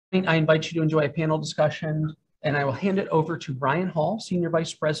I invite you to enjoy a panel discussion, and I will hand it over to Brian Hall, Senior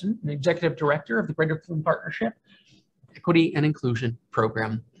Vice President and Executive Director of the Greater Cleveland Partnership Equity and Inclusion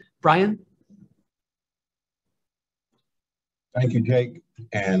Program. Brian? Thank you, Jake.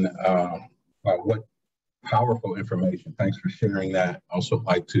 And what powerful information. Thanks for sharing that. Also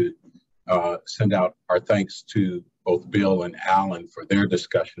like to send out our thanks to both Bill and Alan for their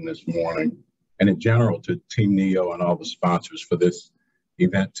discussion this morning, and in general to Team NEO and all the sponsors for this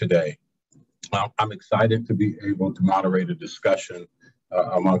event today. I'm excited to be able to moderate a discussion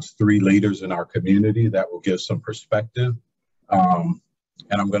amongst three leaders in our community that will give some perspective. And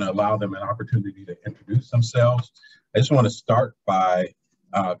I'm going to allow them an opportunity to introduce themselves. I just want to start by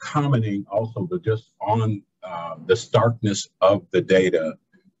commenting also just on the starkness of the data.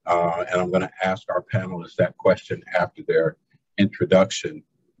 And I'm going to ask our panelists that question after their introduction.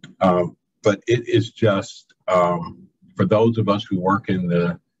 But it is just, for those of us who work in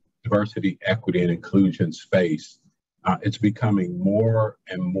the diversity, equity, and inclusion space, it's becoming more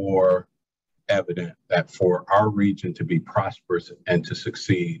and more evident that for our region to be prosperous and to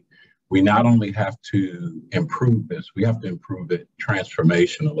succeed, we not only have to improve this, we have to improve it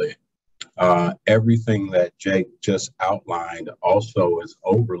transformationally. Everything that Jake just outlined also is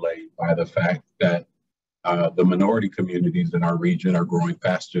overlaid by the fact that the minority communities in our region are growing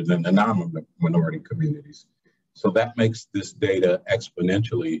faster than the non-minority communities. So that makes this data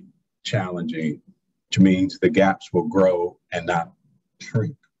exponentially challenging, which means the gaps will grow and not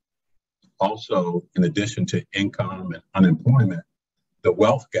shrink. Also, in addition to income and unemployment, the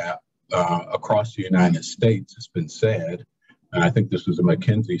wealth gap across the United States has been said, and I think this was a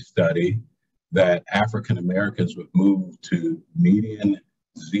McKinsey study, that African Americans would move to median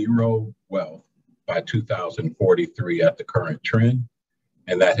zero wealth by 2043 at the current trend,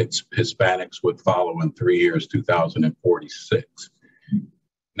 and that Hispanics would follow in 3 years, 2046.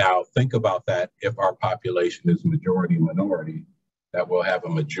 Now, think about that. If our population is majority minority, that will have a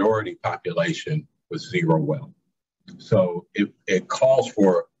majority population with zero wealth. So it calls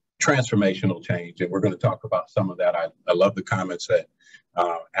for transformational change, and we're going to talk about some of that. I love the comments that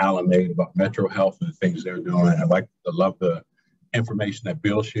Alan made about Metro Health and the things they're doing. I love the information that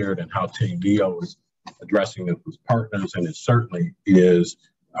Bill shared and how Team NEO is addressing it with partners, and it certainly is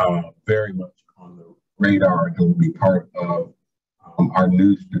very much on the radar and will be part of our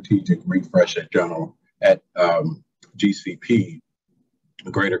new strategic refresh at GCP,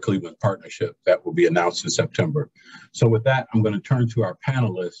 the Greater Cleveland Partnership, that will be announced in September. So with that, I'm going to turn to our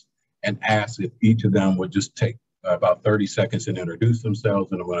panelists and ask if each of them would just take about 30 seconds and introduce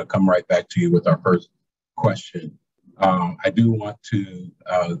themselves, and I'm going to come right back to you with our first question. I do want to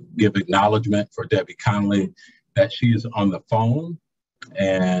give acknowledgement for Debbie Connelly that she is on the phone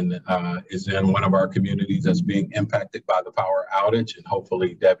and is in one of our communities that's being impacted by the power outage. And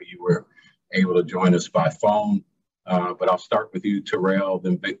hopefully, Debbie, you were able to join us by phone. But I'll start with you, Terrell,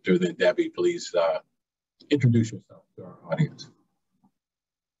 then Victor, then Debbie. Please introduce yourself to our audience.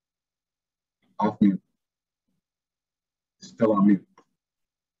 Off mute. Still on mute.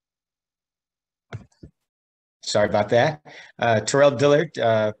 Sorry about that. Terrell Dillard,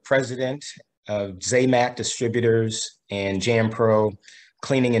 President of ZayMat Distributors and JamPro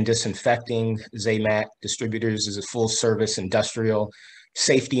Cleaning and Disinfecting. ZayMat Distributors is a full-service industrial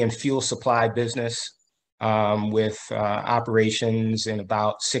safety and fuel supply business with operations in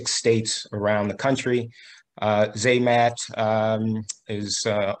about 6 states around the country. ZayMat is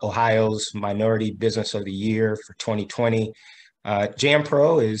Ohio's Minority Business of the Year for 2020.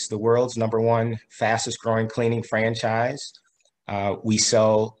 JamPro is the world's #1 fastest growing cleaning franchise. We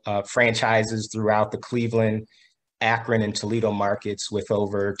sell franchises throughout the Cleveland, Akron, and Toledo markets with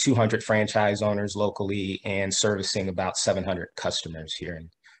over 200 franchise owners locally and servicing about 700 customers here in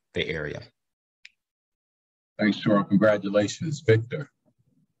the area. Thanks, Terrell. Congratulations, Victor.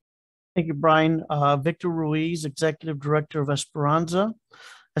 Thank you, Brian. Victor Ruiz, Executive Director of Esperanza.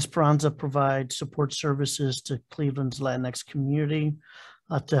 Esperanza provides support services to Cleveland's Latinx community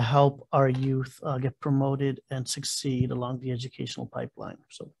to help our youth get promoted and succeed along the educational pipeline.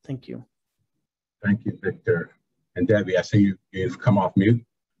 So thank you. Thank you, Victor. And Debbie, I see you've come off mute.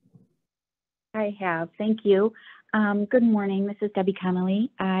 I have. Thank you. Good morning. This is Debbie Connelly.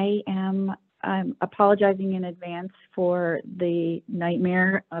 I'm apologizing in advance for the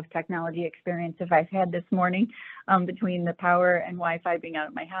nightmare of technology experience I've had this morning between the power and Wi-Fi being out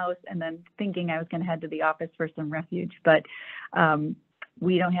of my house and then thinking I was going to head to the office for some refuge, but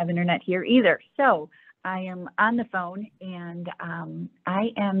we don't have internet here either. So I am on the phone, and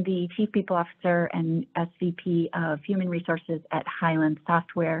I am the Chief People Officer and SVP of Human Resources at Hyland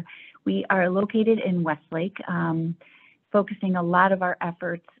Software. We are located in Westlake. focusing a lot of our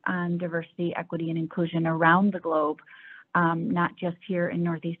efforts on diversity, equity, and inclusion around the globe, not just here in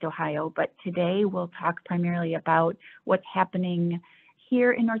Northeast Ohio. But today we'll talk primarily about what's happening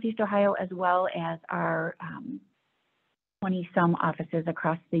here in Northeast Ohio, as well as our 20-some offices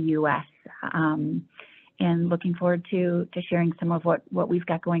across the U.S. And looking forward to sharing some of what we've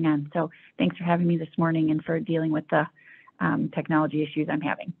got going on. So thanks for having me this morning and for dealing with the technology issues I'm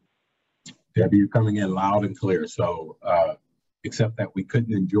having. Debbie, you're coming in loud and clear. So except that we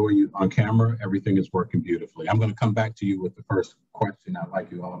couldn't enjoy you on camera, everything is working beautifully. I'm going to come back to you with the first question. I'd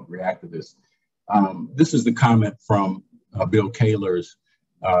like you all to react to this. This is the comment from Bill Kaler's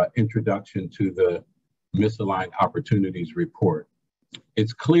introduction to the Misaligned Opportunities report.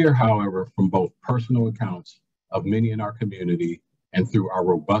 It's clear, however, from both personal accounts of many in our community and through our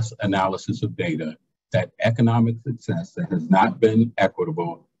robust analysis of data that economic success that has not been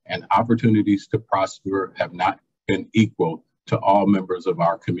equitable and opportunities to prosper have not been equal to all members of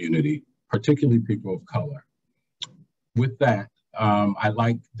our community, particularly people of color. With that, I'd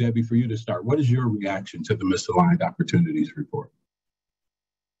like, Debbie, for you to start. What is your reaction to the Misaligned Opportunities report?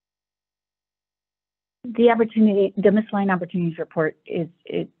 The Misaligned Opportunities report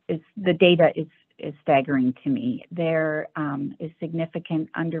the data is staggering to me. There is significant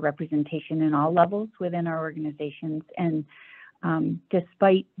underrepresentation in all levels within our organizations, and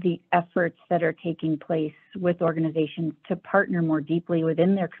despite the efforts that are taking place with organizations to partner more deeply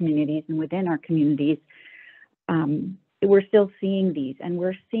within their communities and within our communities, we're still seeing these, and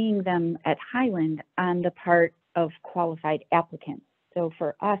we're seeing them at Hyland on the part of qualified applicants. So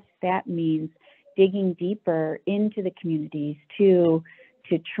for us, that means digging deeper into the communities to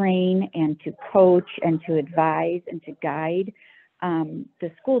train and to coach and to advise and to guide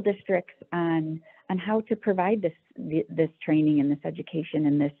the school districts on how to provide this training and this education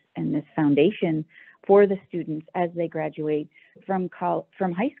and this foundation for the students as they graduate from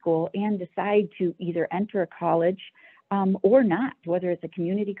high school and decide to either enter a college or not, whether it's a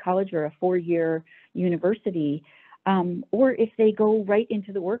community college or a four-year university, or if they go right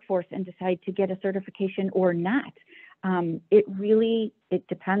into the workforce and decide to get a certification or not. It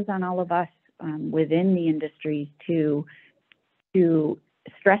depends on all of us within the industries to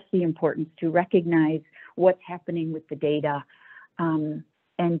stress the importance, to recognize what's happening with the data,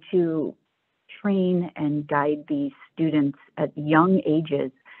 and to train and guide these students at young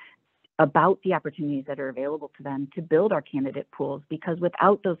ages about the opportunities that are available to them to build our candidate pools, because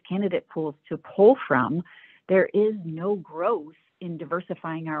without those candidate pools to pull from, there is no growth in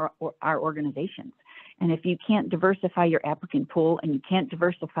diversifying our organizations. And if you can't diversify your applicant pool and you can't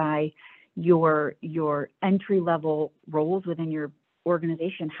diversify your entry-level roles within your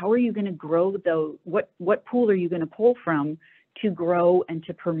organization, how are you going to grow those? What pool are you going to pull from to grow and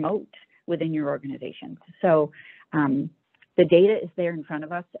to promote within your organization? So the data is there in front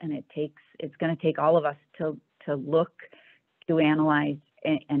of us, and it's going to take all of us to look, to analyze,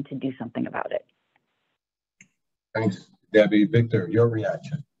 and to do something about it. Thanks, Debbie. Victor, your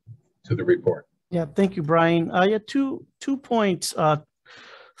reaction to the report? Yeah, thank you, Brian. Two points.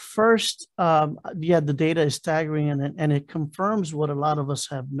 First, the data is staggering, and it confirms what a lot of us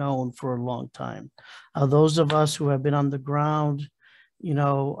have known for a long time. Those of us who have been on the ground,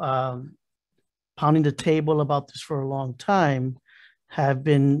 pounding the table about this for a long time, have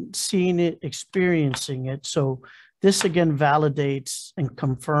been seeing it, experiencing it. So this again validates and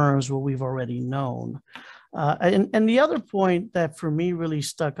confirms what we've already known. And the other point that for me really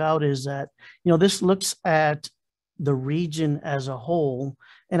stuck out is that, this looks at the region as a whole.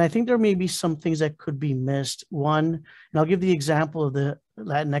 And I think there may be some things that could be missed. One, and I'll give the example of the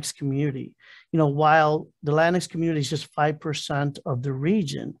Latinx community. While the Latinx community is just 5% of the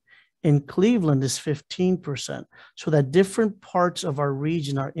region, in Cleveland is 15%. So that different parts of our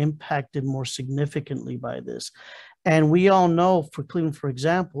region are impacted more significantly by this. And we all know for Cleveland, for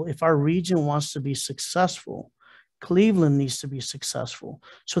example, if our region wants to be successful, Cleveland needs to be successful,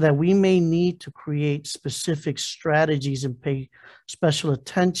 so that we may need to create specific strategies and pay special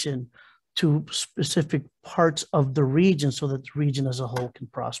attention to specific parts of the region so that the region as a whole can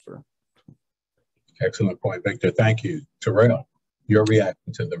prosper. Excellent point, Victor. Thank you. Terrell, your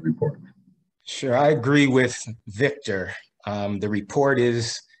reaction to the report? Sure, I agree with Victor. The report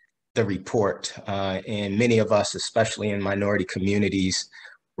is the report, and many of us, especially in minority communities,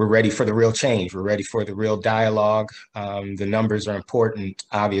 we're ready for the real change. We're ready for the real dialogue. The numbers are important,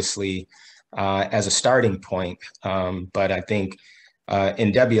 obviously, as a starting point, but I think,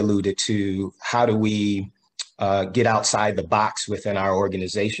 and Debbie alluded to, how do we get outside the box within our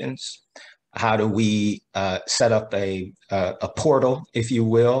organizations? How do we set up a portal, if you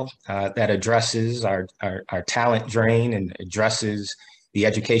will, that addresses our talent drain and addresses the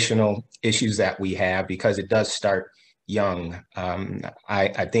educational issues that we have, because it does start young.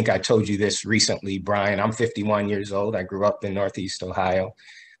 I think I told you this recently, Brian. I'm 51 years old. I grew up in Northeast Ohio.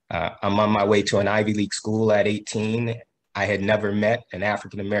 I'm on my way to an Ivy League school at 18. I had never met an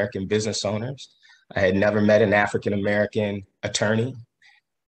African-American business owner. I had never met an African-American attorney,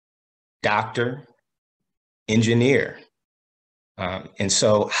 doctor, engineer. And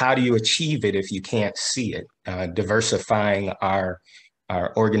so how do you achieve it if you can't see it? Diversifying our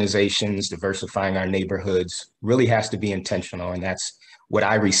organizations, diversifying our neighborhoods really has to be intentional. And that's what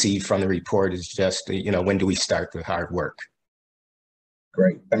I received from the report, is just, when do we start the hard work?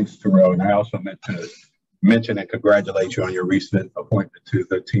 Great, thanks, Terrell. And I also meant to mention and congratulate you on your recent appointment to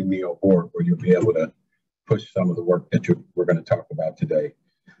the Team Neo board, where you'll be able to push some of the work that we're going to talk about today.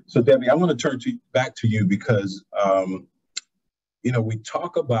 So Debbie, I want to turn back to you because, we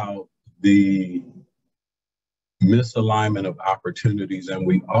talk about the misalignment of opportunities, and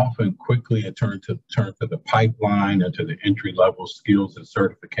we often quickly turn to the pipeline and to the entry-level skills and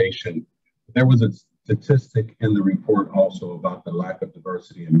certification. There was a statistic in the report also about the lack of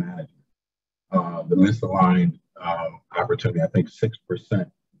diversity in management. The misaligned opportunity, I think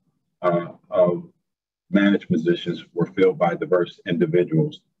 6% of managed positions were filled by diverse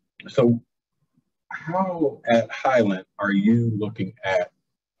individuals. So how at Hyland are you looking at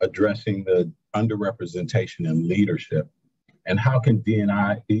addressing the underrepresentation in leadership, and how can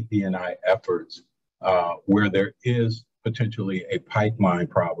DE&I efforts where there is potentially a pipeline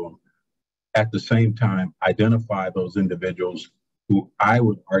problem, at the same time identify those individuals who I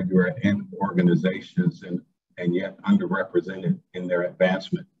would argue are in organizations and yet underrepresented in their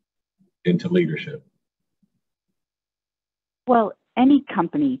advancement into leadership? Well, any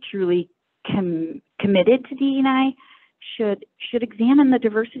company truly committed to DE&I should examine the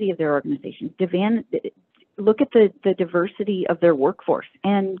diversity of their organization, look at the diversity of their workforce,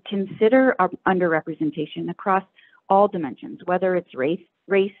 and consider underrepresentation across all dimensions, whether it's race,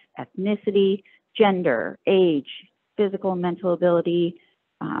 ethnicity, gender, age, physical and mental ability,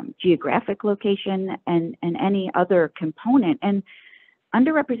 geographic location, and any other component. And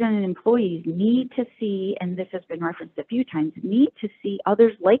underrepresented employees need to see, and this has been referenced a few times, need to see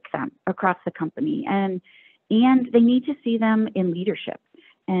others like them across the company, and they need to see them in leadership.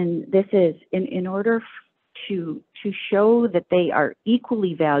 And this is in order to show that they are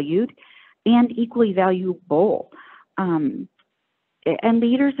equally valued and equally valuable. And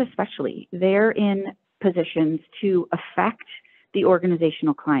leaders especially, they're in positions to affect the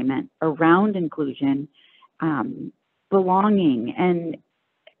organizational climate around inclusion, belonging,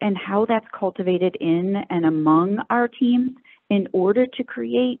 and how that's cultivated in and among our teams in order to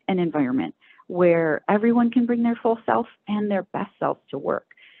create an environment where everyone can bring their full self and their best self to work.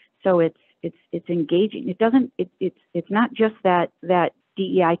 So it's engaging. It's not just that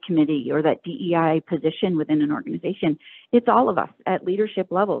DEI committee or that DEI position within an organization. It's all of us at leadership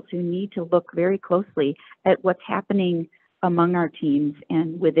levels who need to look very closely at what's happening among our teams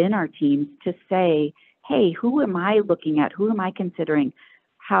and within our teams to say, hey, who am I looking at? Who am I considering?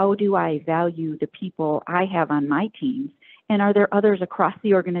 How do I value the people I have on my teams? And are there others across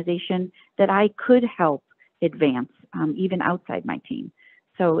the organization that I could help advance, even outside my team?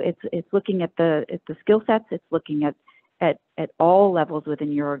 So it's looking at the skill sets. It's looking at all levels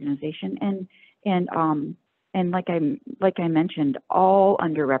within your organization, and like I mentioned, all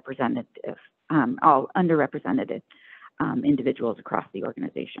underrepresented individuals across the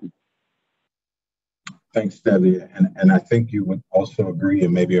organization. Thanks, Debbie. And I think you would also agree,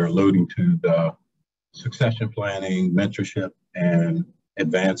 and maybe are alluding to the succession planning, mentorship, and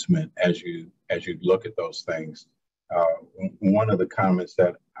advancement as you look at those things. One of the comments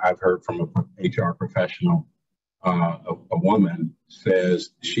that I've heard from an HR professional, a woman,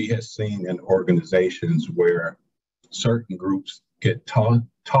 says she has seen in organizations where certain groups get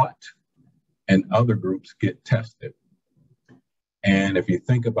taught and other groups get tested. And if you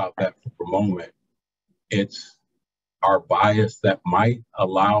think about that for a moment, it's our bias that might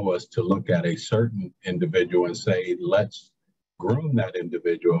allow us to look at a certain individual and say, let's groom that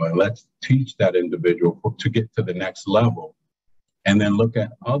individual and let's teach that individual to get to the next level. And then look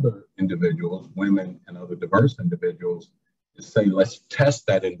at other individuals, women and other diverse individuals, to say, let's test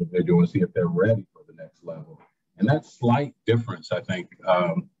that individual and see if they're ready for the next level. And that slight difference, I think,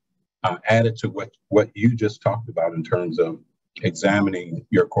 added to what you just talked about in terms of examining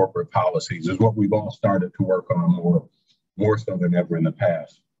your corporate policies is what we've all started to work on more so than ever in the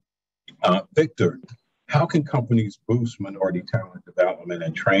past. Victor, how can companies boost minority talent development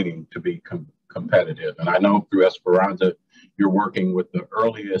and training to be competitive? And I know through Esperanza, you're working with the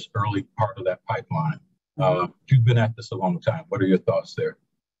early part of that pipeline. You've been at this a long time. What are your thoughts there?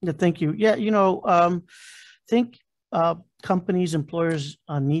 Yeah, thank you. Yeah, think companies, employers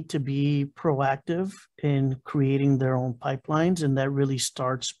need to be proactive in creating their own pipelines, and that really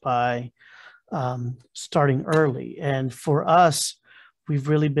starts by starting early. And for us, we've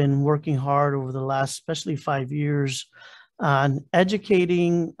really been working hard over the last, especially 5 years, on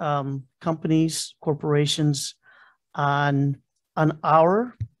educating companies, corporations on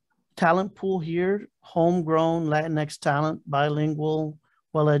our talent pool here, homegrown Latinx talent, bilingual,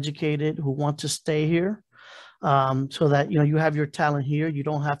 well-educated, who want to stay here, so that you have your talent here. You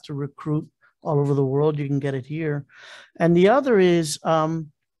don't have to recruit all over the world. You can get it here. And the other is,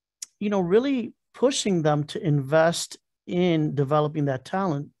 really pushing them to invest in developing that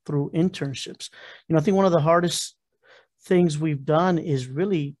talent through internships. I think one of the hardest things we've done is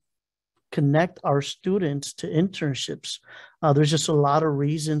really connect our students to internships. There's just a lot of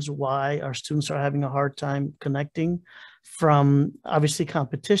reasons why our students are having a hard time connecting, from obviously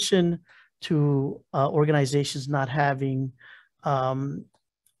competition to organizations not having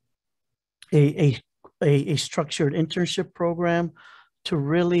a structured internship program, to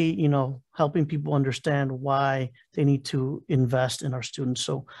really, helping people understand why they need to invest in our students.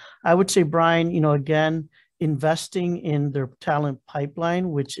 So I would say, Brian, again, investing in their talent pipeline,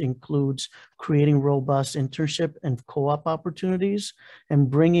 which includes creating robust internship and co-op opportunities, and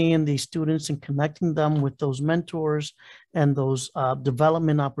bringing in these students and connecting them with those mentors and those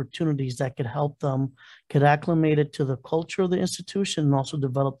development opportunities that could help them get acclimated to the culture of the institution, and also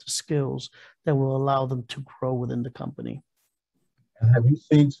develop the skills that will allow them to grow within the company. And have you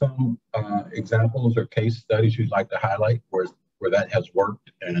seen some examples or case studies you'd like to highlight where that has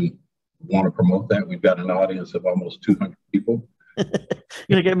worked and want to promote that? We've got an audience of almost 200 people. You're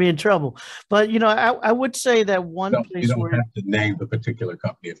gonna get me in trouble, but I would say that one place you don't where have to name the particular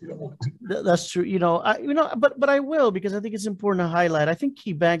company if you don't want to. That's true. But I will, because I think it's important to highlight. I think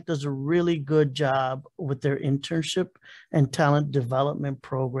KeyBank does a really good job with their internship and talent development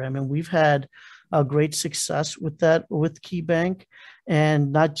program, and we've had a great success with that with KeyBank,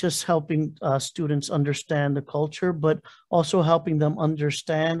 and not just helping students understand the culture, but also helping them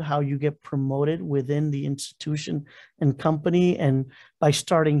understand how you get promoted within the institution and company. And by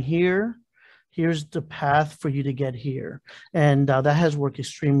starting here, here's the path for you to get here. And that has worked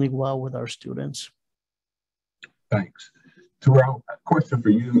extremely well with our students. Thanks. Terrell, a question for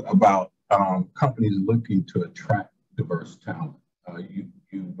you about companies looking to attract diverse talent.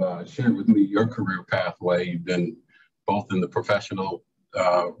 You've shared with me your career pathway. You've been both in the professional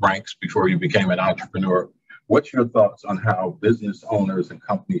ranks before you became an entrepreneur. What's your thoughts on how business owners and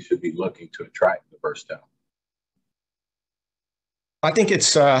companies should be looking to attract diverse talent? I think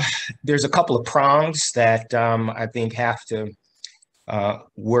it's there's a couple of prongs that I think have to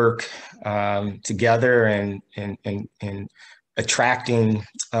work together, and attracting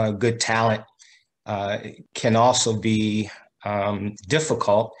good talent can also be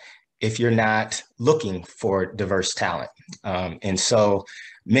difficult if you're not looking for diverse talent. And so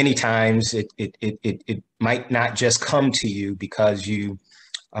many times it might not just come to you because you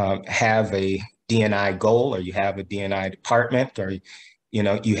have a D&I goal, or you have a D&I department, or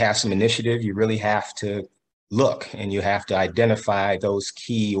you have some initiative. You really have to look, and you have to identify those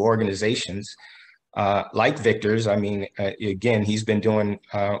key organizations like Victor's. I mean, again, he's been doing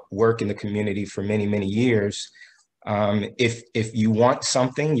work in the community for many, many years. If you want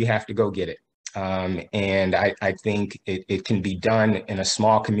something, you have to go get it. And I think it can be done in a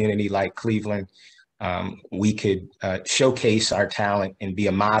small community like Cleveland. We could showcase our talent and be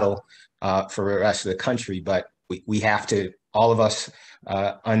a model for the rest of the country, but we have to, all of us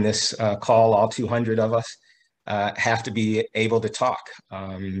on this call, all 200 of us, have to be able to talk.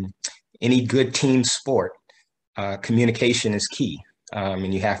 Any good team sport, communication is key,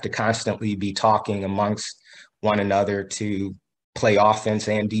 and you have to constantly be talking amongst one another to play offense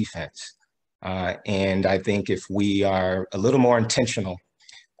and defense. And I think if we are a little more intentional,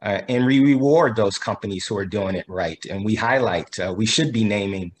 and we reward those companies who are doing it right, and we highlight, we should be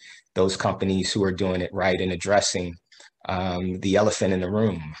naming those companies who are doing it right and addressing the elephant in the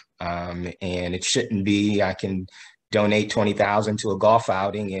room. And it shouldn't be, I can donate $20,000 to a golf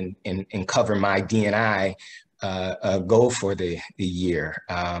outing and cover my D&I goal for the year.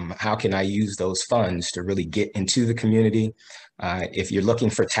 How can I use those funds to really get into the community? If you're looking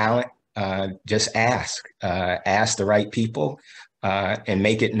for talent, just ask the right people, and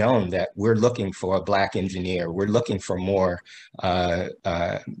make it known that we're looking for a Black engineer. We're looking for more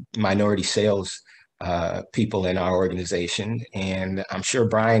minority sales people in our organization, and I'm sure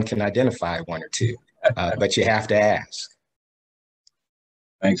Brian can identify one or two, but you have to ask.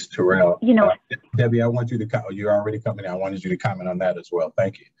 Thanks, Terrell. You know, Debbie, I want you to, you're already coming in. I wanted you to comment on that as well.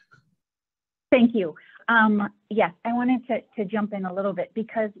 Thank you. Thank you. Yes, I wanted to jump in a little bit,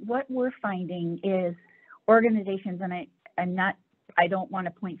 because what we're finding is organizations, and I don't want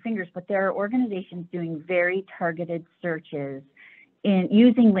to point fingers, but there are organizations doing very targeted searches in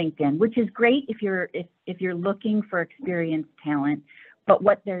using LinkedIn, which is great if you're looking for experienced talent. But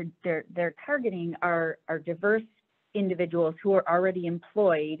what they're targeting are diverse individuals who are already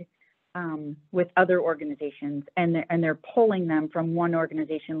employed with other organizations, and they're pulling them from one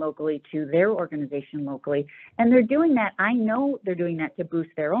organization locally to their organization locally. And they're doing that. I know they're doing that to boost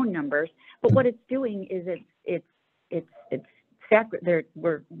their own numbers, but what it's doing is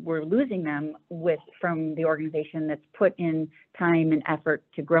we're losing them from the organization that's put in time and effort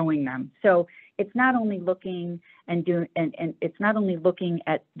to growing them. So it's not only looking and it's not only looking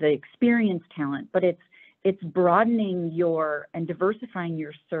at the experienced talent, but it's broadening and diversifying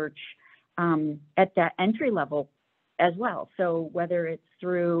your search at that entry level as well. So whether it's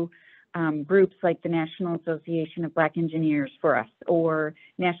through groups like the National Association of Black Engineers for us, or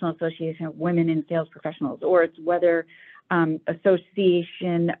National Association of Women in Sales Professionals, or it's whether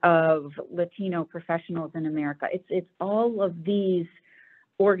Association of Latino Professionals in America. It's all of these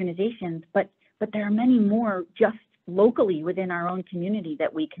organizations, but there are many more just locally within our own community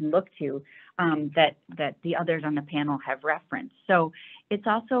that we can look to, that the others on the panel have referenced. So it's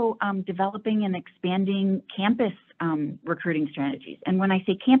also developing and expanding campus recruiting strategies. And when I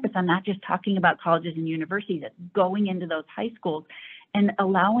say campus, I'm not just talking about colleges and universities. It's going into those high schools and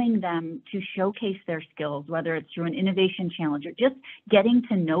allowing them to showcase their skills, whether it's through an innovation challenge or just getting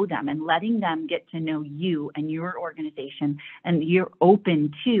to know them and letting them get to know you and your organization, and you're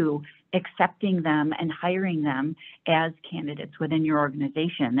open to accepting them and hiring them as candidates within your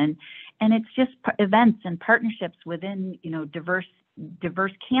organization. And it's just events and partnerships within,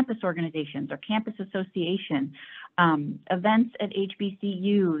 diverse campus organizations or campus association, events at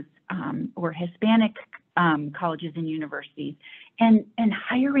HBCUs or Hispanic colleges and universities, and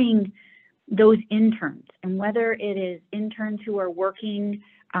hiring those interns. And whether it is interns who are working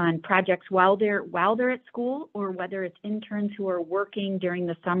on projects while they're at school, or whether it's interns who are working during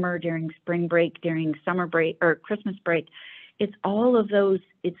the summer, during spring break, during summer break or Christmas break, it's all of those,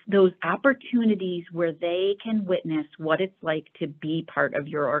 it's those opportunities where they can witness what it's like to be part of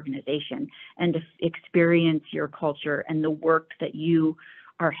your organization and to experience your culture and the work that you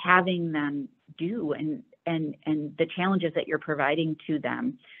are having them do, and the challenges that you're providing to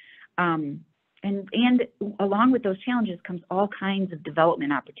them. And along with those challenges comes all kinds of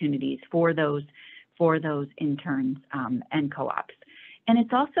development opportunities for those interns and co-ops. And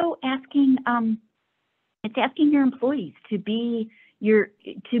it's also asking your employees to be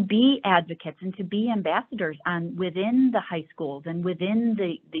advocates and to be ambassadors within the high schools and within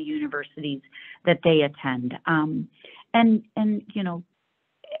the universities that they attend. And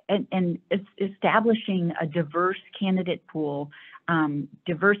establishing a diverse candidate pool,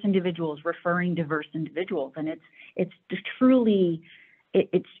 diverse individuals referring diverse individuals, and it's truly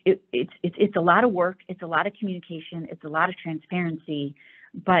it's a lot of work, it's a lot of communication, it's a lot of transparency,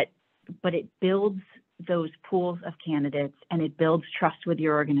 but it builds those pools of candidates, and it builds trust with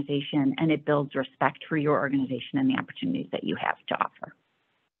your organization, and it builds respect for your organization and the opportunities that you have to offer.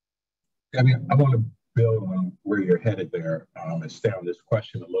 I mean, I want to build on where you're headed there, and stay on this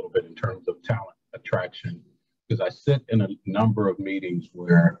question a little bit in terms of talent attraction, because I sit in a number of meetings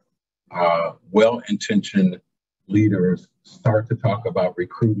where well-intentioned leaders start to talk about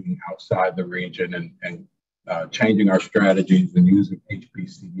recruiting outside the region and changing our strategies and using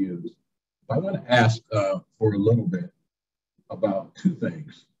HBCUs. I want to ask for a little bit about two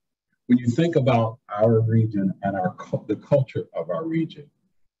things. When you think about our region and the culture of our region,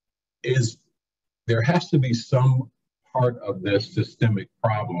 there has to be some part of this systemic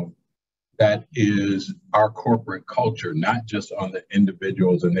problem that is our corporate culture, not just on the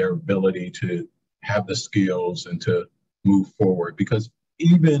individuals and their ability to have the skills and to move forward. Because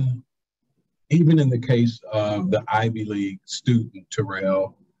even in the case of the Ivy League student,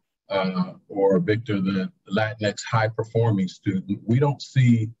 Terrell, or Victor, the Latinx high-performing student, we don't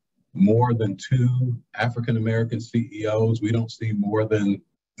see more than 2 African-American CEOs. We don't see more than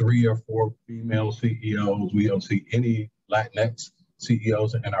 3 or 4 female CEOs. We don't see any Latinx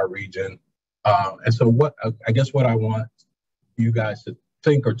CEOs in our region. And so I guess what I want you guys to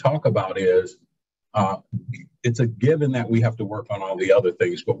think or talk about is, it's a given that we have to work on all the other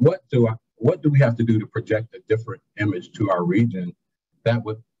things, but what do we have to do to project a different image to our region that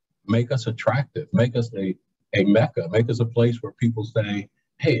would make us attractive, make us a mecca, make us a place where people say,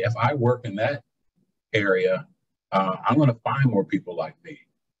 hey, if I work in that area, I'm going to find more people like me.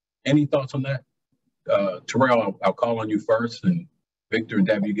 Any thoughts on that? Terrell, I'll call on you first, and Victor and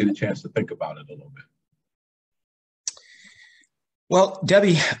Debbie, you get a chance to think about it a little bit. Well,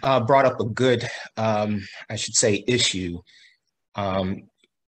 Debbie brought up a good, I should say, issue.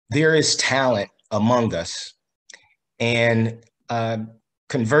 There is talent among us. And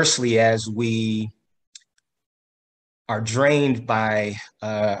conversely, as we are drained by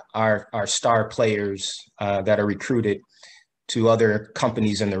our star players that are recruited to other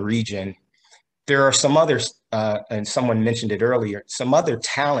companies in the region, there are some others, and someone mentioned it earlier, some other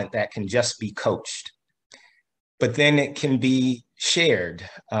talent that can just be coached. But then it can be shared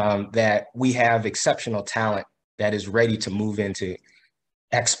that we have exceptional talent that is ready to move into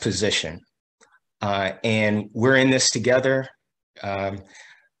X position. And we're in this together. All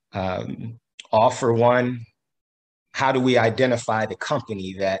for one, how do we identify the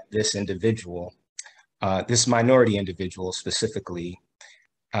company that this individual, this minority individual specifically,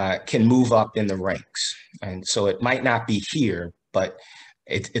 can move up in the ranks? And so it might not be here, but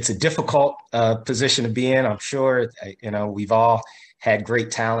it's a difficult position to be in. I'm sure, we've all had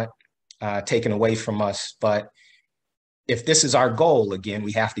great talent taken away from us, but if this is our goal, again,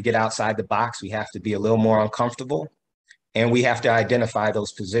 we have to get outside the box. We have to be a little more uncomfortable, and we have to identify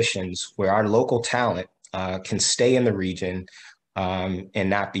those positions where our local talent can stay in the region and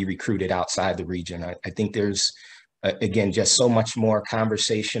not be recruited outside the region. I think there's, again, just so much more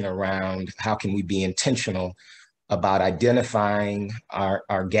conversation around how can we be intentional about identifying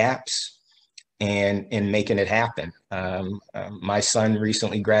our gaps and making it happen. My son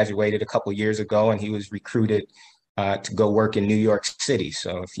recently graduated a couple of years ago, and he was recruited to go work in New York City.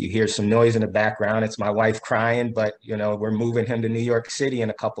 So if you hear some noise in the background, it's my wife crying, but we're moving him to New York City in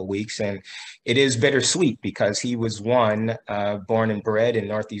a couple of weeks. And it is bittersweet because he was born and bred in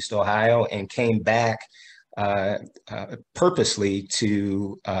Northeast Ohio and came back purposely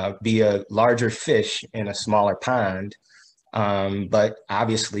to be a larger fish in a smaller pond. But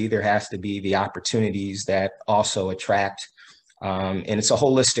obviously there has to be the opportunities that also attract, and it's a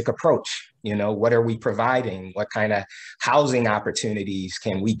holistic approach. What are we providing? What kind of housing opportunities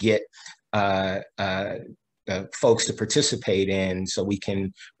can we get folks to participate in so we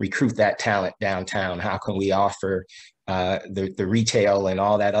can recruit that talent downtown? How can we offer the retail and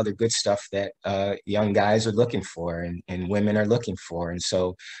all that other good stuff that young guys are looking for and women are looking for? And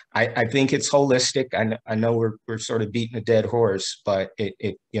so I think it's holistic. I know we're sort of beating a dead horse, but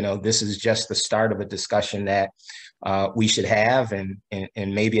this is just the start of a discussion that we should have, and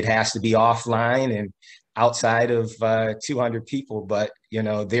maybe it has to be offline and outside of 200 people, but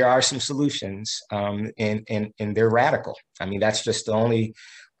there are some solutions, and they're radical. I mean, that's just the only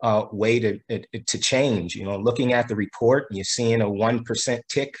way to change. Looking at the report, you're seeing a 1%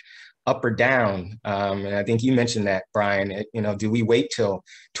 tick up or down, and I think you mentioned that, Brian. Do we wait till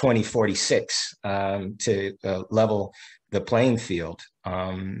 2046 to level the playing field,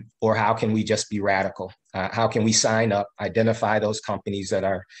 or how can we just be radical? How can we sign up, identify those companies that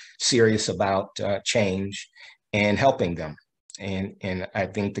are serious about change and helping them? And I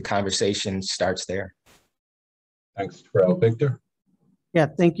think the conversation starts there. Thanks, Terrell. Victor? Yeah,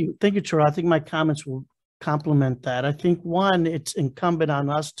 thank you. Thank you, Terrell. I think my comments will complement that. I think, one, it's incumbent on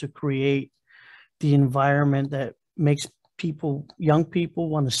us to create the environment that makes young people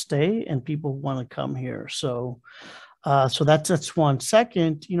want to stay and people want to come here. So that's one.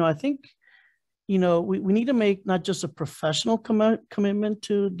 Second, I think, we need to make not just a professional commitment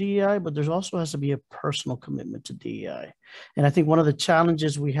to DEI, but there's also has to be a personal commitment to DEI. And I think one of the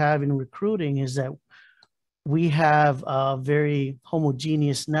challenges we have in recruiting is that we have very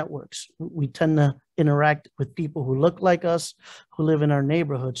homogeneous networks. We tend to interact with people who look like us, who live in our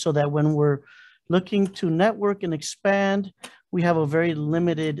neighborhood, so that when we're looking to network and expand, we have a very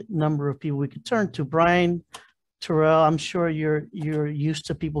limited number of people we could turn to. Brian, Terrell, I'm sure you're used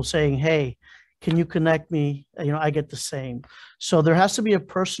to people saying, hey, can you connect me? I get the same. So there has to be a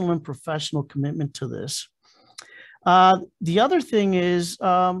personal and professional commitment to this. The other thing is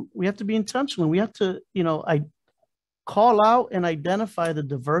we have to be intentional. We have to, call out and identify the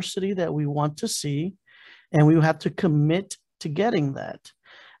diversity that we want to see, and we have to commit to getting that.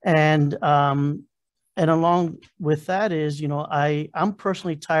 And along with that is, I'm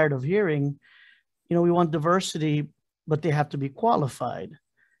personally tired of hearing, we want diversity, but they have to be qualified.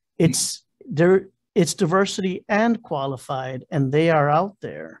 It's diversity and qualified, and they are out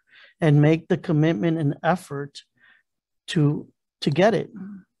there, and make the commitment and effort to get it.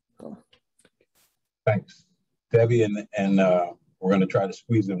 Thanks, Debbie and We're going to try to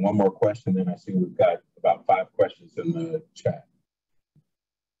squeeze in one more question, and I see we've got about 5 questions in the chat.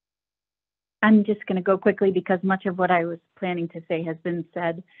 I'm just going to go quickly because much of what I was planning to say has been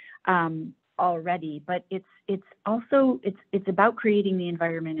said already. But it's also about creating the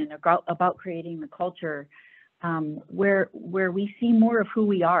environment and about creating the culture where we see more of who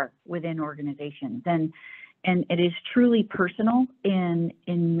we are within organizations, and it is truly personal in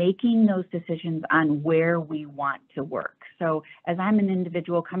making those decisions on where we want to work. So as I'm an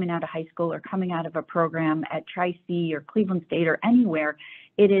individual coming out of high school or coming out of a program at Tri-C or Cleveland State or anywhere,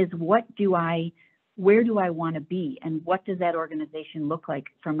 it is where do I want to be, and what does that organization look like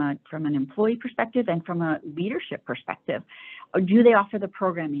from an employee perspective and from a leadership perspective? Or do they offer the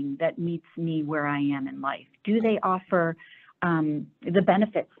programming that meets me where I am in life? Do they offer the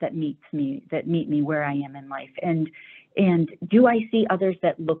benefits that meet me where I am in life? And do I see others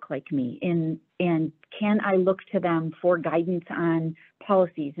that look like me? And can I look to them for guidance on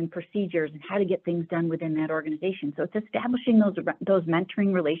policies and procedures and how to get things done within that organization? So it's establishing those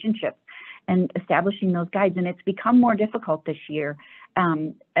mentoring relationships and establishing those guides. And it's become more difficult this year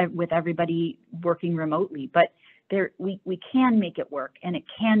with everybody working remotely, but we can make it work, and it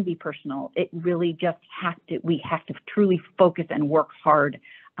can be personal. It really just we have to truly focus and work hard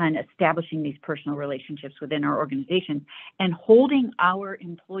on establishing these personal relationships within our organization and holding our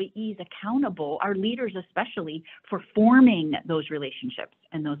employees accountable, our leaders especially, for forming those relationships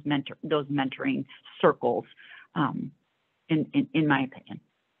and those mentoring circles, in my opinion.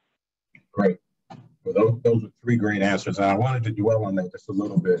 Great. Well, those are 3 great answers, and I wanted to dwell on that just a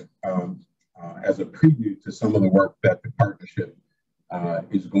little bit as a preview to some of the work that the partnership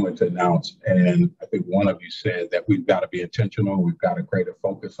is going to announce. And I think one of you said that we've got to be intentional. We've got to create a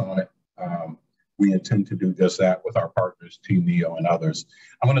focus on it. We intend to do just that with our partners, Team Neo and others.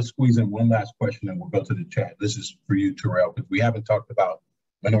 I'm going to squeeze in one last question, and we'll go to the chat. This is for you, Terrell, because we haven't talked about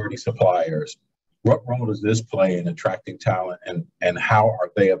minority suppliers. What role does this play in attracting talent, and how are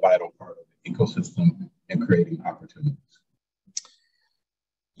they a vital part of the ecosystem in creating opportunities?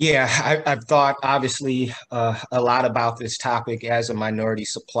 Yeah, I've thought obviously a lot about this topic as a minority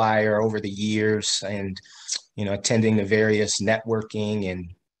supplier over the years, and attending the various networking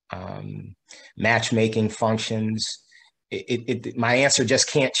and matchmaking functions. My answer just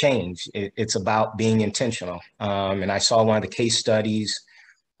can't change. It's about being intentional. And I saw one of the case studies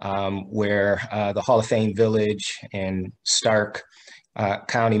where the Hall of Fame Village and Stark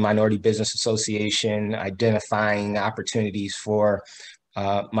County Minority Business Association identifying opportunities for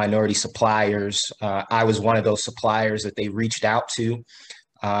minority suppliers. I was one of those suppliers that they reached out to.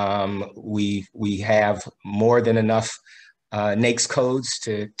 We have more than enough NAICS codes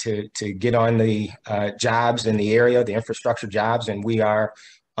to get on the jobs in the area, the infrastructure jobs, and we are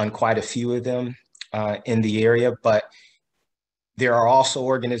on quite a few of them in the area. But there are also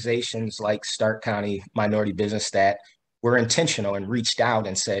organizations like Stark County Minority Business that were intentional and reached out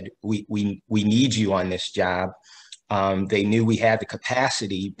and said, we need you on this job. They knew we had the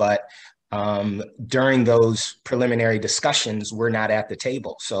capacity, but during those preliminary discussions, we're not at the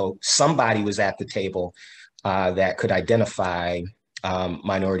table. So somebody was at the table that could identify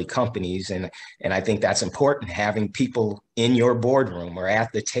minority companies. And I think that's important, having people in your boardroom or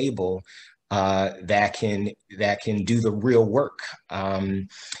at the table that can do the real work.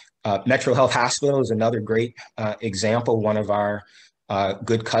 Metro Health Hospital is another great example. One of our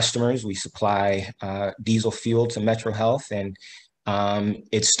good customers. We supply diesel fuel to Metro Health, and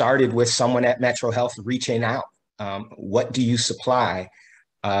it started with someone at Metro Health reaching out. What do you supply,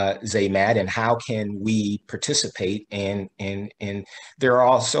 ZayMat, and how can we participate? And there are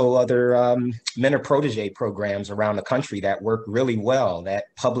also other mentor protege programs around the country that work really well. That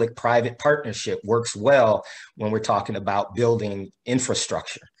public-private partnership works well when we're talking about building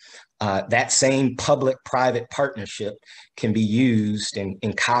infrastructure. That same public-private partnership can be used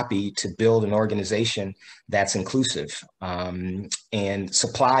and copied to build an organization that's inclusive. And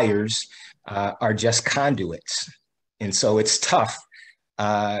suppliers are just conduits. And so it's tough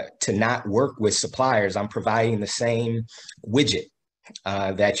to not work with suppliers. I'm providing the same widget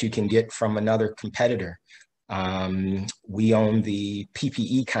that you can get from another competitor. We own the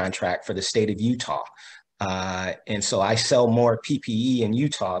PPE contract for the state of Utah. And so I sell more PPE in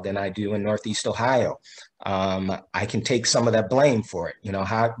Utah than I do in Northeast Ohio. I can take some of that blame for it.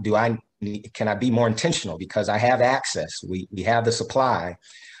 Can I be more intentional because I have access? We have the supply.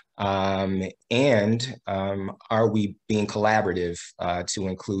 And are we being collaborative to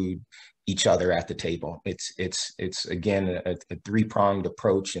include each other at the table? It's again, a 3-pronged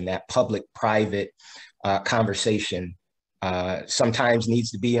approach, and that public-private conversation sometimes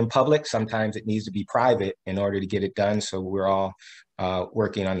needs to be in public, sometimes it needs to be private in order to get it done. So we're all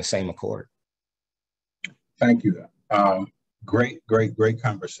working on the same accord. Thank you. Great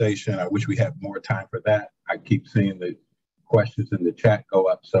conversation. I wish we had more time for that. I keep seeing the questions in the chat go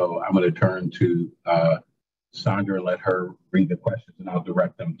up, so I'm going to turn to Sandra and let her read the questions, and I'll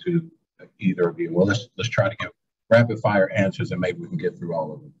direct them to either of you. Well, let's try to get rapid fire answers, and maybe we can get through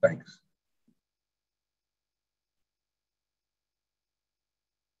all of them. Thanks.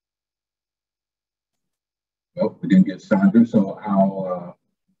 Well, we didn't get Sandra, so I'll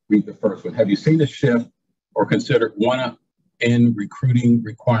read the first one. Have you seen a shift or considered one in recruiting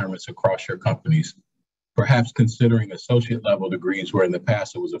requirements across your companies? Perhaps considering associate level degrees where in the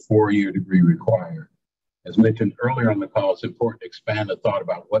past it was a 4-year degree required. As mentioned earlier on the call, it's important to expand the thought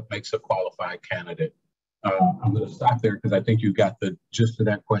about what makes a qualified candidate. I'm going to stop there because I think you got the gist of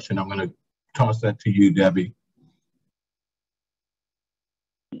that question. I'm going to toss that to you, Debbie.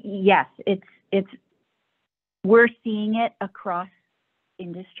 Yes, we're seeing it across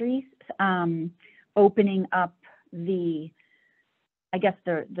industries, opening up the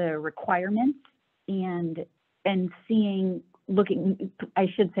requirements and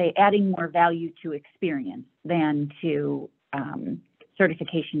adding more value to experience than to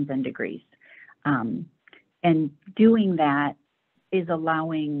certifications and degrees. And doing that is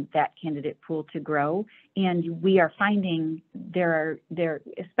allowing that candidate pool to grow. And we are finding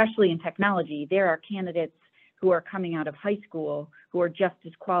especially in technology, there are candidates who are coming out of high school who are just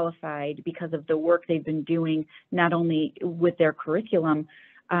as qualified because of the work they've been doing, not only with their curriculum,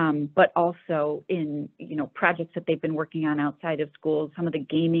 but also in projects that they've been working on outside of schools, some of the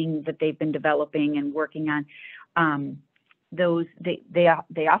gaming that they've been developing and working on. They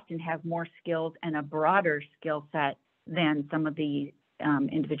often have more skills and a broader skill set than some of the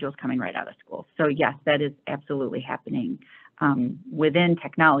individuals coming right out of school. So yes, that is absolutely happening within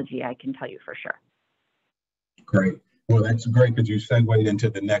technology, I can tell you for sure. Great. Well, that's great because you segued into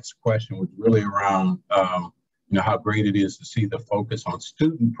the next question, which really around how great it is to see the focus on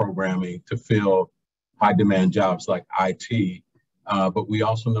student programming to fill high demand jobs like IT. But we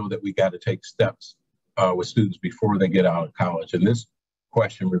also know that we got to take steps with students before they get out of college. And this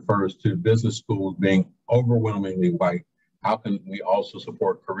question refers to business schools being overwhelmingly white. How can we also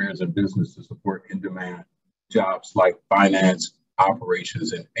support careers in business to support in-demand jobs like finance,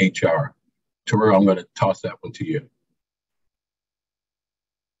 operations, and HR? Terrell, I'm going to toss that one to you.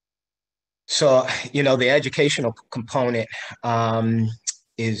 So, the educational component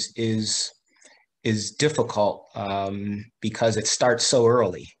is difficult because it starts so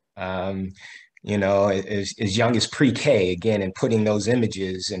early. As young as pre-K, again, and putting those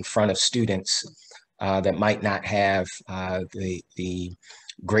images in front of students that might not have the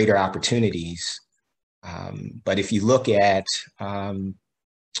greater opportunities. But if you look at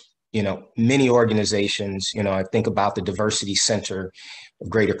many organizations, I think about the Diversity Center of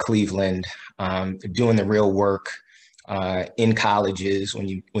Greater Cleveland, doing the real work in colleges. When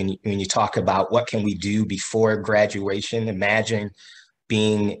you talk about what can we do before graduation, imagine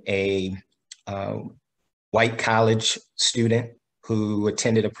being a white college student who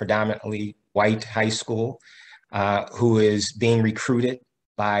attended a predominantly white high school, who is being recruited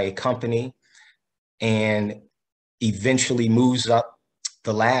by a company and eventually moves up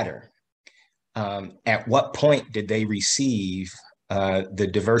the ladder. At what point did they receive the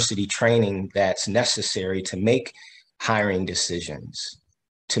diversity training that's necessary to make hiring decisions,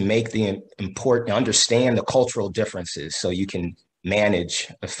 to make understand the cultural differences so you can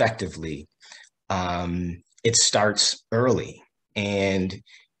manage effectively? It starts early. And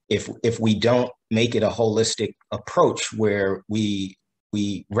if we don't make it a holistic approach where we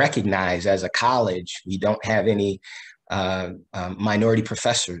recognize as a college, we don't have any minority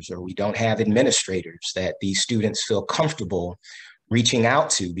professors, or we don't have administrators that these students feel comfortable reaching out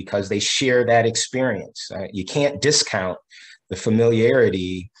to because they share that experience. You can't discount the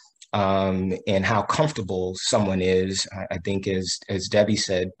familiarity and how comfortable someone is, I think, as Debbie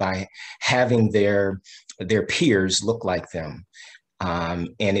said, by having their peers look like them. And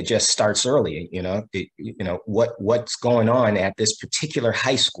it just starts early, what's going on at this particular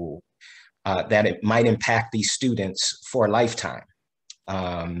high school that it might impact these students for a lifetime,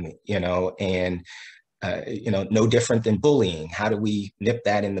 no different than bullying. How do we nip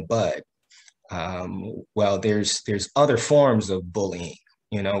that in the bud? Well, there's other forms of bullying,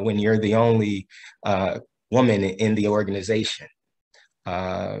 when you're the only woman in the organization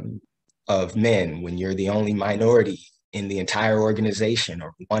of men, when you're the only minority in the entire organization,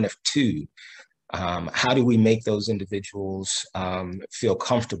 or one of two. How do we make those individuals feel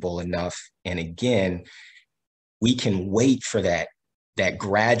comfortable enough? And again, we can wait for that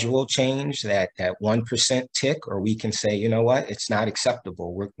gradual change, that 1% tick, or we can say, you know what, it's not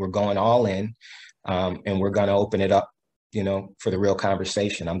acceptable. We're going all in, and we're going to open it up, for the real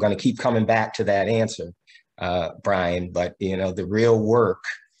conversation. I'm going to keep coming back to that answer, Brian, but the real work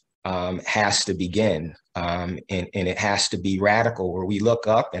has to begin, and it has to be radical, where we look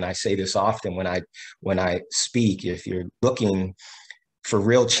up, and I say this often when I speak, if you're looking for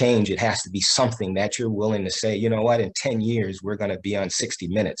real change, it has to be something that you're willing to say, you know what, in 10 years, we're going to be on 60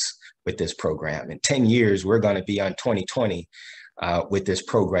 Minutes with this program. In 10 years, we're going to be on 2020 with this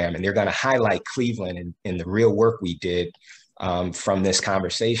program. And they're going to highlight Cleveland and the real work we did from this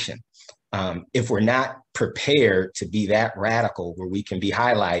conversation. If we're not prepared to be that radical, where we can be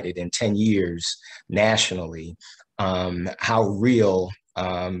highlighted in 10 years nationally, how real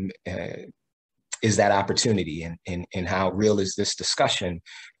is that opportunity, and how real is this discussion?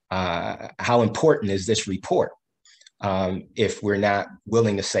 How important is this report? If we're not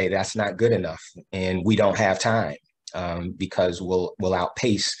willing to say that's not good enough and we don't have time, because we'll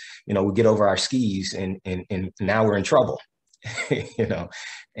outpace, we'll get over our skis and now we're in trouble,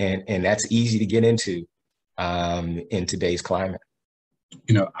 and that's easy to get into in today's climate.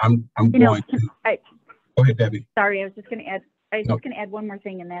 I'm going to go ahead, Debbie. Sorry, I was just going to add. I was just going to add one more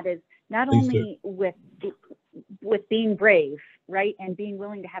thing, and that is not only with being brave, right, and being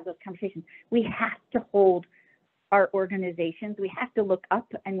willing to have those conversations, we have to hold our organizations, we have to look up,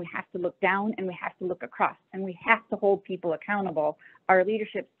 and we have to look down, and we have to look across, and we have to hold people accountable, our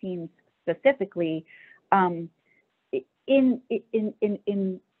leadership teams specifically, in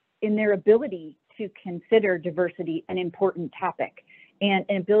their ability to consider diversity an important topic, and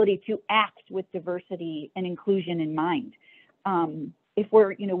an ability to act with diversity and inclusion in mind. If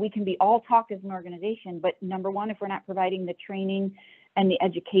we're, we can be all talk as an organization, but number one, if we're not providing the training and the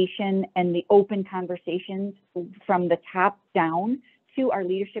education and the open conversations from the top down to our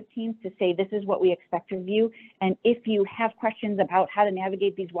leadership teams to say, this is what we expect of you. And if you have questions about how to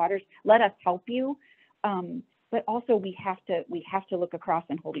navigate these waters, let us help you. But also we have to look across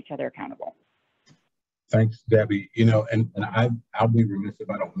and hold each other accountable. Thanks, Debbie. And I'll be remiss if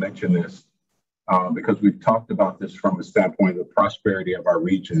I don't mention this, because we've talked about this from the standpoint of the prosperity of our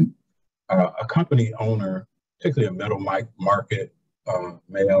region. A company owner, particularly a middle market,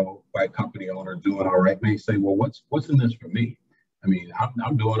 male white company owner doing all right, may say, well, what's in this for me? I mean,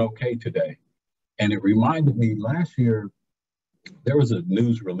 I'm doing okay today. And it reminded me, last year, there was a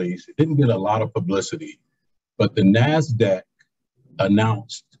news release. It didn't get a lot of publicity, but the NASDAQ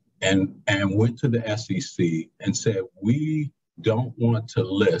announced and went to the SEC and said, we don't want to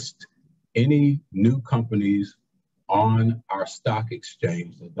list any new companies on our stock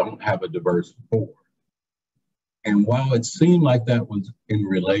exchange that don't have a diverse board. And while it seemed like that was in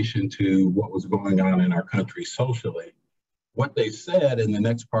relation to what was going on in our country socially, what they said in the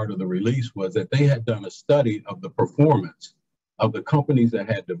next part of the release was that they had done a study of the performance of the companies that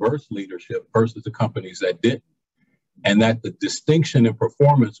had diverse leadership versus the companies that didn't. And that the distinction in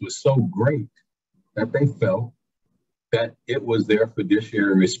performance was so great that they felt that it was their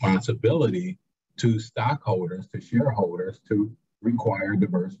fiduciary responsibility to stockholders, to shareholders, to require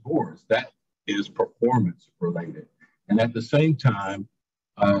diverse boards. That is performance related. And at the same time,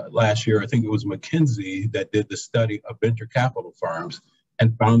 last year, I think it was McKinsey that did the study of venture capital firms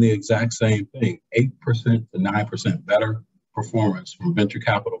and found the exact same thing, 8% to 9% better performance from venture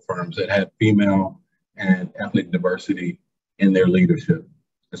capital firms that had female and ethnic diversity in their leadership.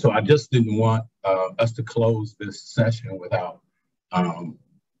 So I just didn't want us to close this session without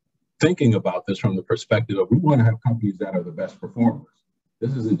thinking about this from the perspective of we want to have companies that are the best performers.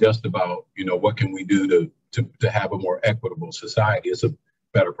 This isn't just about, what can we do to have a more equitable society. It's a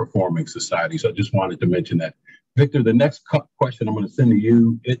better performing society. So I just wanted to mention that. Victor, the next question I'm going to send to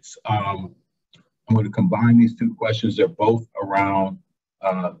you, it's I'm going to combine these two questions. They're both around,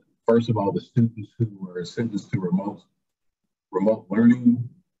 first of all, the students who were sentenced to remote learning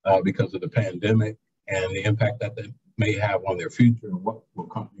because of the pandemic and the impact that they may have on their future, and what will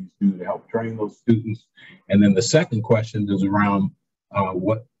companies do to help train those students. And then the second question is around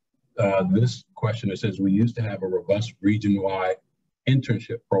this question. It says, we used to have a robust region-wide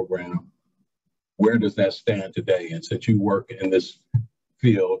internship program. Where does that stand today? And since you work in this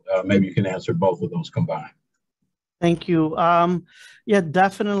field, maybe you can answer both of those combined. Thank you. Yeah,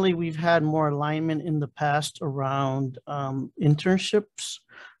 definitely. We've had more alignment in the past around internships,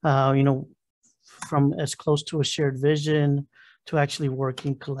 from as close to a shared vision to actually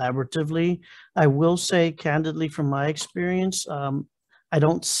working collaboratively. I will say candidly from my experience, I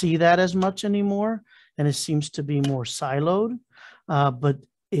don't see that as much anymore, and it seems to be more siloed. But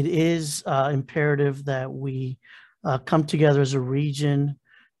it is imperative that we come together as a region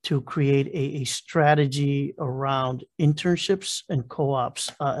to create a strategy around internships and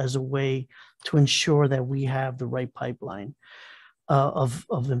co-ops as a way to ensure that we have the right pipeline of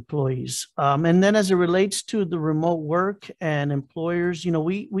employees. And then as it relates to the remote work and employers, you know,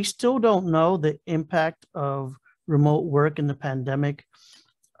 we still don't know the impact of remote work in the pandemic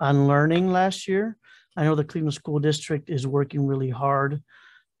on learning last year. I know the Cleveland School District is working really hard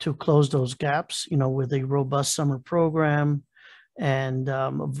to close those gaps, you know, with a robust summer program and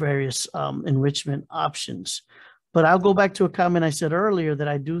various enrichment options. But I'll go back to a comment I said earlier that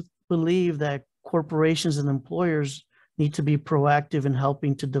I do believe that corporations and employers need to be proactive in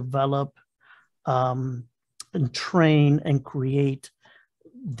helping to develop and train and create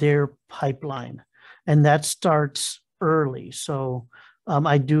their pipeline. And that starts early. So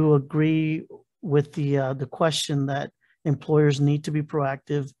I do agree with the question that employers need to be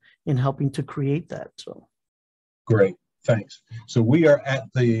proactive in helping to create that. So great, thanks. So we are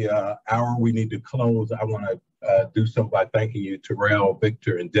at the hour we need to close. I want to do so by thanking you, Terrell,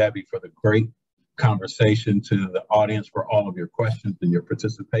 Victor, and Debbie, for the great conversation, to the audience for all of your questions and your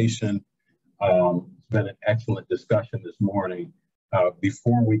participation. It's been an excellent discussion this morning.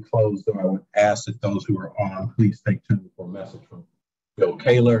 Before we close, though, I would ask that those who are on, please stay tuned for a message from Bill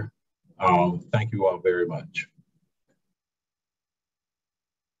Kaler. Thank you all very much.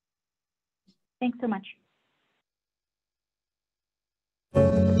 Thanks so much.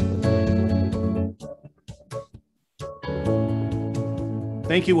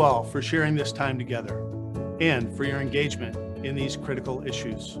 Thank you all for sharing this time together and for your engagement in these critical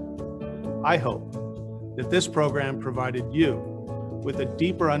issues. I hope that this program provided you with a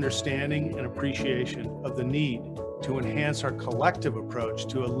deeper understanding and appreciation of the need to enhance our collective approach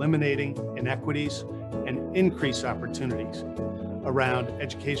to eliminating inequities and increase opportunities around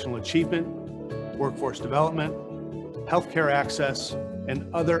educational achievement, workforce development, healthcare access, and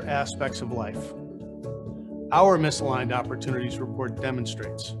other aspects of life. Our Misaligned Opportunities report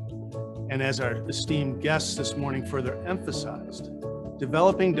demonstrates, and as our esteemed guests this morning further emphasized,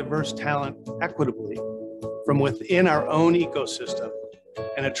 developing diverse talent equitably from within our own ecosystem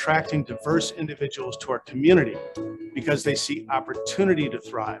and attracting diverse individuals to our community because they see opportunity to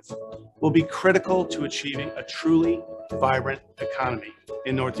thrive will be critical to achieving a truly vibrant economy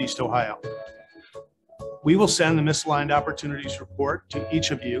in Northeast Ohio. We will send the Misaligned Opportunities report to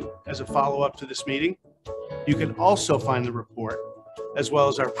each of you as a follow-up to this meeting. You can also find the report, as well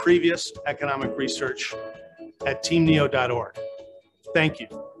as our previous economic research, at teamneo.org. Thank you,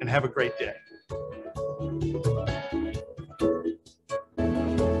 and have a great day.